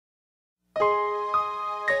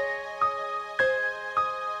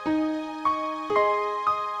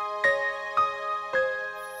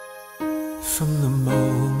From the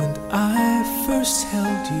moment I first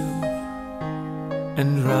held you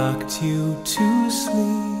and rocked you to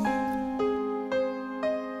sleep,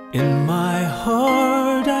 in my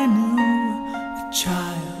heart I knew a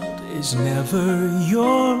child is never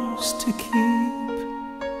yours to keep.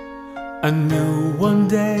 I knew one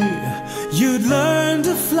day you'd learn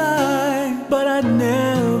to fly, but I'd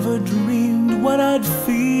never dreamed what I'd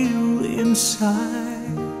feel inside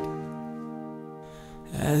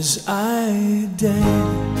as I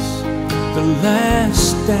dance the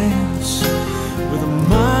last dance with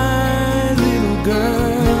my little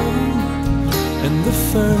girl, and the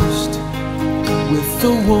first with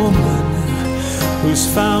the woman who's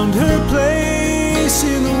found her place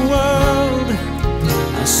in the world.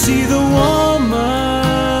 I see the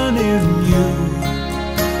woman in you,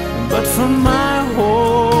 but from my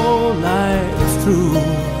whole life through,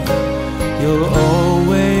 you'll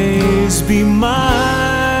always be my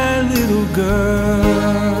little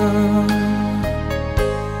girl.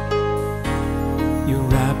 You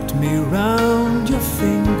wrapped me round your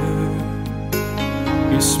finger,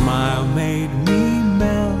 your smile made me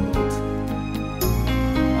melt.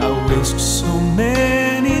 I wished so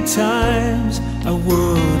many times I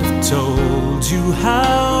would have told you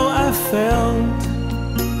how I felt.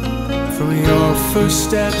 From your first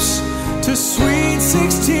steps to sweet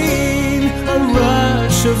 16, a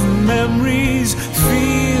rush of memories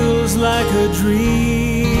feels like a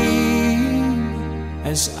dream.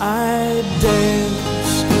 As I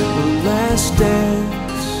dance the last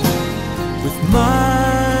dance with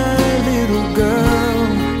my little girl,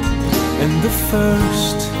 and the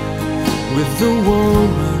first with the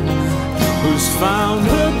woman who's found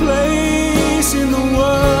her place in the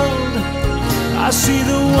world. I see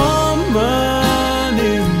the woman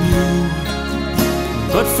in you,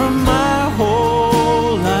 but from my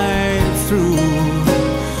whole life through,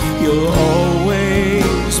 you'll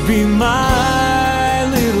always be my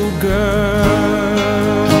little girl.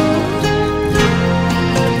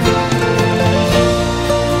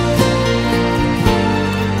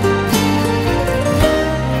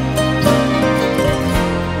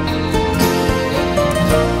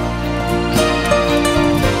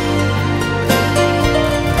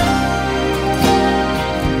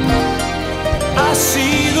 I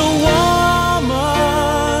see the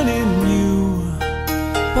woman in you,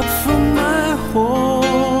 but from my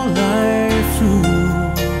whole life through,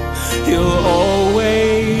 you'll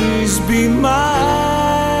always be my